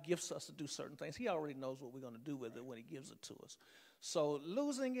when God gifts us to do certain things, he already knows what we're going to do with it when he gives it to us. So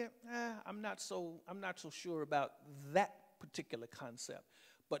losing it, I'm not so sure about that particular concept.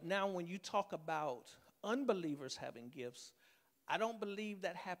 But now when you talk about unbelievers having gifts, I don't believe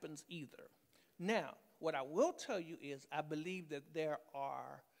that happens either. Now, what I will tell you is I believe that there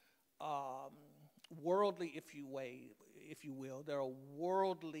are worldly, if you will, there are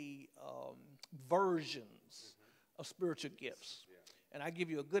worldly versions of spiritual gifts. Yeah. And I give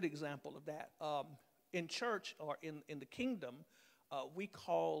you a good example of that. In church or in the kingdom, we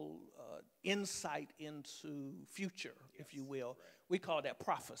call insight into future, if you will. Right. We call that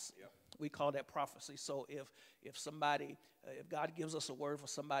prophecy. Yep. We call that prophecy. So if somebody, if God gives us a word for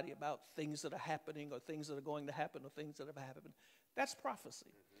somebody about things that are happening or things that are going to happen or things that have happened, that's prophecy.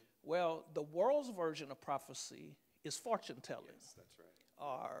 Mm-hmm. Well, the world's version of prophecy is fortune telling. Yes, that's right.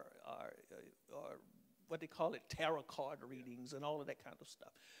 Or what they call it, tarot card readings and all of that kind of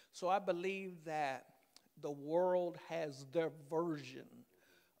stuff. So I believe that the world has their version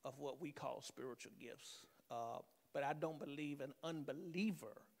of what we call spiritual gifts. But I don't believe an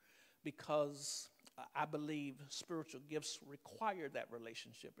unbeliever, because I believe spiritual gifts require that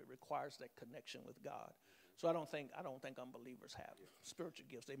relationship. It requires that connection with God. So I don't think unbelievers have spiritual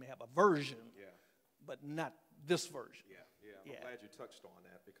gifts. They may have a version, but not this version. I'm glad you touched on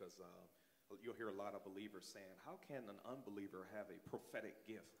that, because you'll hear a lot of believers saying, how can an unbeliever have a prophetic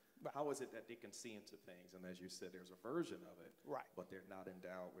gift? Right. How is it that they can see into things? And as you said, there's a version of it, right, but they're not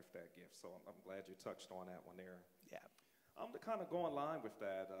endowed with that gift. So I'm glad you touched on that one there. Yeah. To kind of go in line with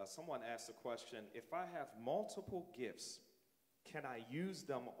that, someone asked the question, if I have multiple gifts, can I use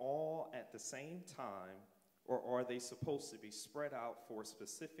them all at the same time, or are they supposed to be spread out for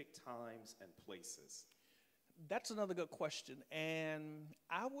specific times and places? That's another good question. And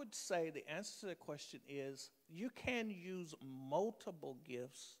I would say the answer to that question is you can use multiple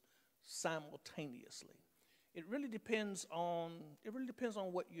gifts simultaneously. It really depends on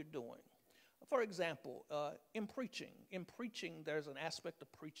what you're doing. For example, in preaching, there's an aspect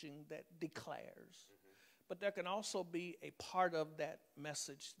of preaching that declares. but there can also be a part of that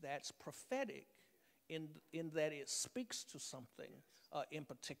message that's prophetic in that it speaks to something in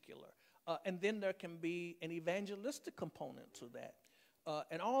particular. And then there can be an evangelistic component to that.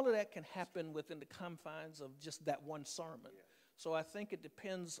 And all of that can happen within the confines of just that one sermon. So I think it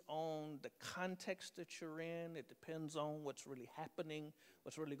depends on the context that you're in. It depends on what's really happening,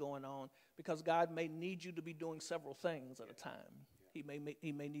 what's really going on, because God may need you to be doing several things at a time. He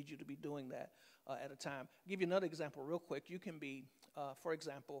may need you to be doing that at a time. I'll give you another example real quick. You can be, for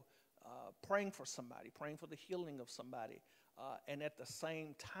example, praying for somebody, praying for the healing of somebody, and at the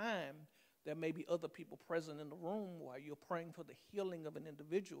same time, there may be other people present in the room while you're praying for the healing of an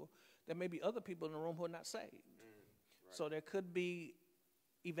individual. There may be other people in the room who are not saved. Right. So there could be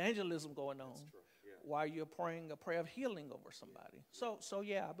evangelism going on while you're praying a prayer of healing over somebody. So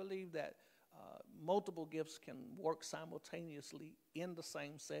yeah, I believe that multiple gifts can work simultaneously in the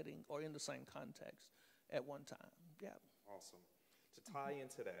same setting or in the same context at one time. Yeah. Awesome. To tie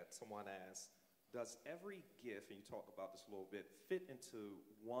into that, someone asked, does every gift, and you talked about this a little bit, fit into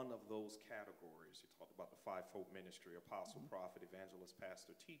one of those categories? You talked about the fivefold ministry, apostle, prophet, evangelist,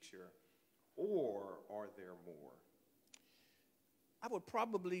 pastor, teacher, or are there more? I would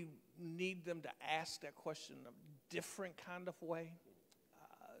probably need them to ask that question a different kind of way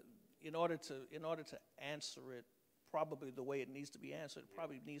in order to answer it probably the way it needs to be answered. It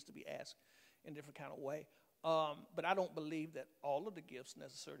probably needs to be asked in a different kind of way. But I don't believe that all of the gifts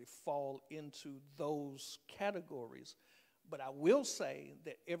necessarily fall into those categories. But I will say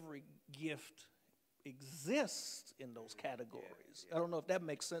that every gift exists in those categories. I don't know if that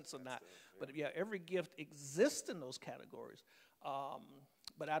makes sense or not. But yeah, every gift exists in those categories.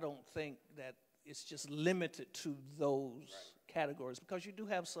 But I don't think that it's just limited to those categories, because you do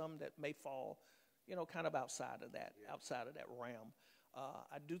have some that may fall, kind of outside of that realm.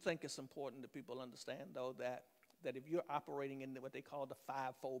 I do think it's important that people understand, though, that if you're operating in what they call the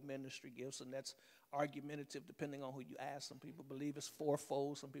fivefold ministry gifts, and that's argumentative depending on who you ask. Some people believe it's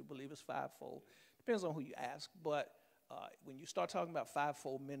fourfold, some people believe it's fivefold. Depends on who you ask. But when you start talking about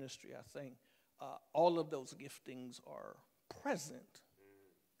fivefold ministry, I think all of those giftings are present.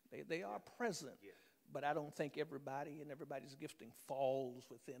 They are present. But I don't think everybody and everybody's gifting falls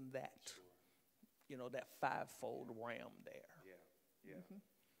within that, that fivefold realm there. Yeah.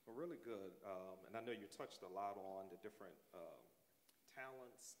 Well, really good. And I know you touched a lot on the different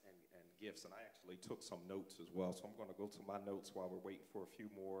talents and gifts, and I actually took some notes as well. So I'm going to go to my notes while we're waiting for a few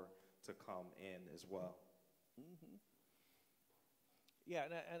more to come in as well. Yeah,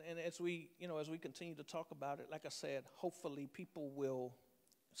 and as we continue to talk about it, like I said, hopefully people will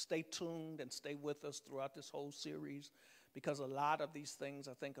stay tuned and stay with us throughout this whole series, because a lot of these things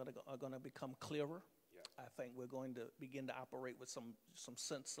I think are going to become clearer. I think we're going to begin to operate with some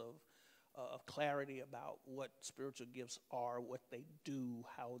sense of clarity about what spiritual gifts are, what they do,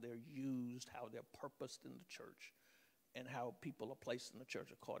 how they're used, how they're purposed in the church, and how people are placed in the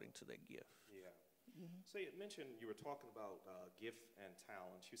church according to their gift. Yeah. So you mentioned, you were talking about gift and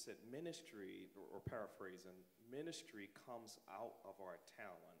talents. You said ministry, or paraphrasing, ministry comes out of our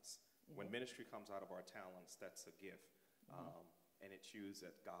talents. When ministry comes out of our talents, that's a gift. And it's used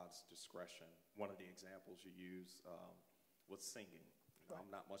at God's discretion. One of the examples you used was singing. I'm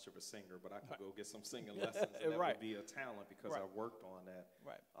not much of a singer, but I could go get some singing lessons, and that would be a talent because I worked on that.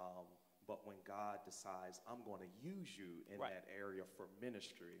 But when God decides, I'm going to use you in that area for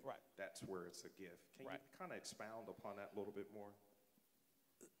ministry, that's where it's a gift. Can you kind of expound upon that a little bit more?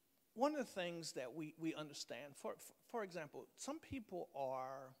 One of the things that we understand, for example, some people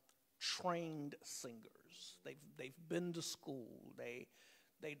are trained singers. They've been to school. They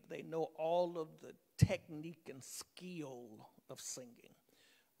know all of the technique and skill of singing.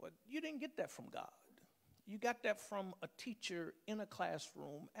 Well, you didn't get that from God. You got that from a teacher in a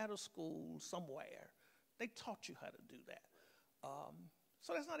classroom at a school somewhere. They taught you how to do that.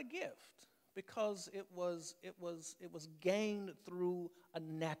 So that's not a gift, because it was gained through a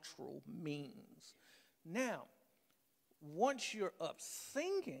natural means. Now, once you're up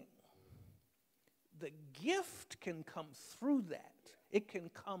singing, the gift can come through that. It can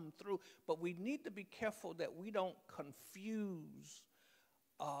come through, but we need to be careful that we don't confuse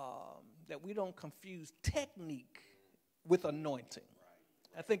technique with anointing.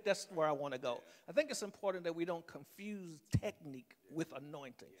 I think that's where I want to go. I think it's important that we don't confuse technique with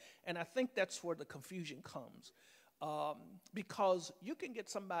anointing, and I think that's where the confusion comes, because you can get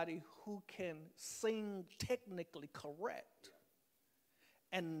somebody who can sing technically correct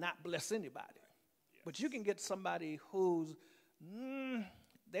and not bless anybody. But you can get somebody who's,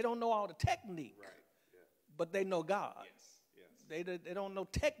 they don't know all the technique, but they know God. They don't know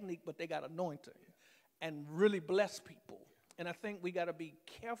technique, but they got anointing. and really bless people. And I think we got to be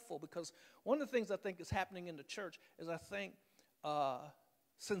careful, because one of the things I think is happening in the church is I think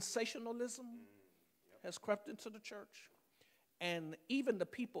sensationalism has crept into the church. And even the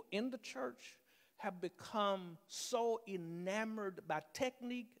people in the church have become so enamored by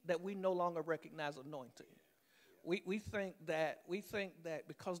technique that we no longer recognize anointing. We think that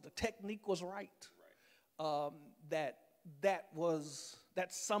because the technique was right, that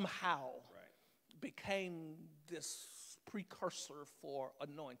somehow became this precursor for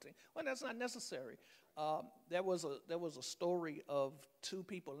anointing. Well, that's not necessary. There was a story of two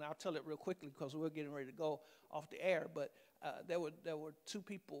people, and I'll tell it real quickly because we're getting ready to go off the air. But there were two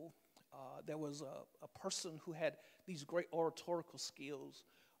people. There was a person who had these great oratorical skills,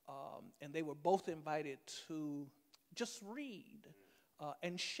 and they were both invited to just read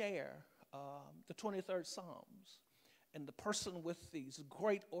and share the 23rd Psalms. And the person with these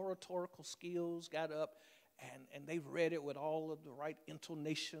great oratorical skills got up, and they read it with all of the right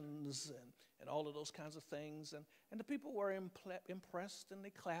intonations and all of those kinds of things. And the people were impressed, and they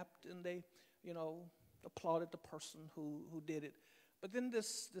clapped, and they, applauded the person who did it. But then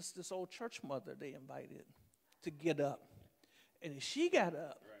this old church mother they invited to get up. And she got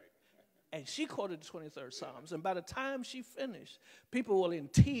up, and she quoted the 23rd Psalms. And by the time she finished, people were in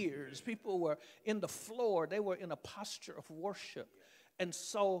tears. People were in the floor. They were in a posture of worship. And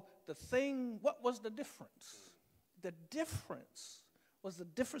so what was the difference? The difference was the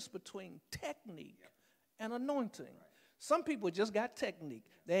difference between technique and anointing. Some people just got technique.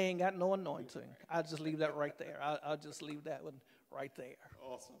 They ain't got no anointing. I'll just leave that right there. I'll just leave that one right there.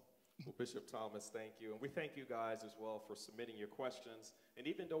 Awesome. Well, Bishop Thomas, thank you. And we thank you guys as well for submitting your questions. And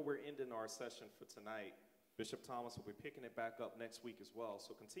even though we're ending our session for tonight, Bishop Thomas will be picking it back up next week as well.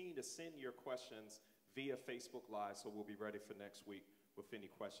 So continue to send your questions via Facebook Live, so we'll be ready for next week with any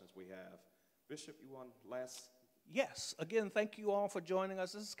questions we have. Bishop, you want last? Yes. Again, thank you all for joining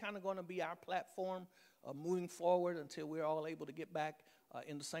us. This is kind of going to be our platform moving forward until we're all able to get back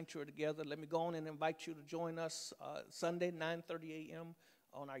in the sanctuary together. Let me go on and invite you to join us Sunday, 9:30 a.m.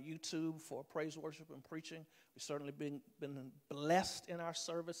 on our YouTube for praise, worship, and preaching. We've certainly been blessed in our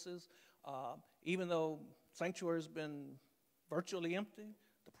services. Even though sanctuary has been virtually empty,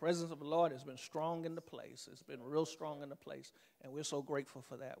 the presence of the Lord has been strong in the place. It's been real strong in the place, and we're so grateful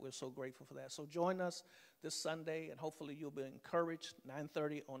for that. We're so grateful for that. So join us this Sunday, and hopefully you'll be encouraged,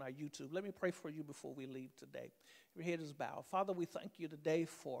 9:30 on our YouTube. Let me pray for you before we leave today. Your head is bowed. Father, we thank you today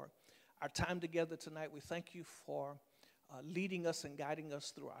for our time together tonight. We thank you for leading us and guiding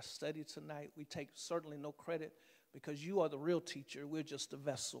us through our study tonight. We take certainly no credit because you are the real teacher. We're just a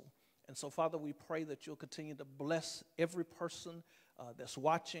vessel. And so, Father, we pray that you'll continue to bless every person that's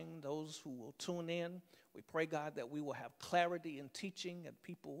watching, those who will tune in. We pray, God, that we will have clarity in teaching and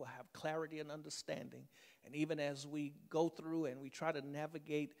people will have clarity and understanding. And even as we go through and we try to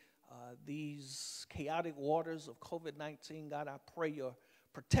navigate these chaotic waters of COVID-19, God, I pray your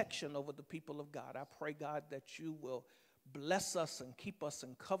protection over the people of God. I pray, God, that you will bless us and keep us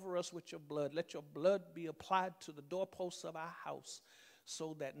and cover us with your blood. Let your blood be applied to the doorposts of our house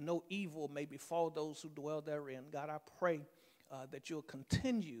so that no evil may befall those who dwell therein. God, I pray that you'll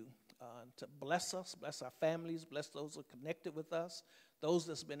continue to bless us, bless our families, bless those who are connected with us. Those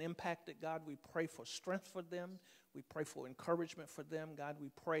that's been impacted, God, we pray for strength for them. We pray for encouragement for them. God, we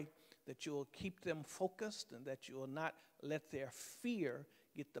pray that you'll keep them focused and that you will not let their fear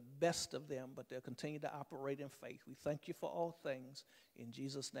get the best of them, but they'll continue to operate in faith. We thank you for all things. In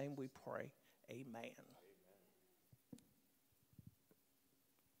Jesus' name we pray. Amen.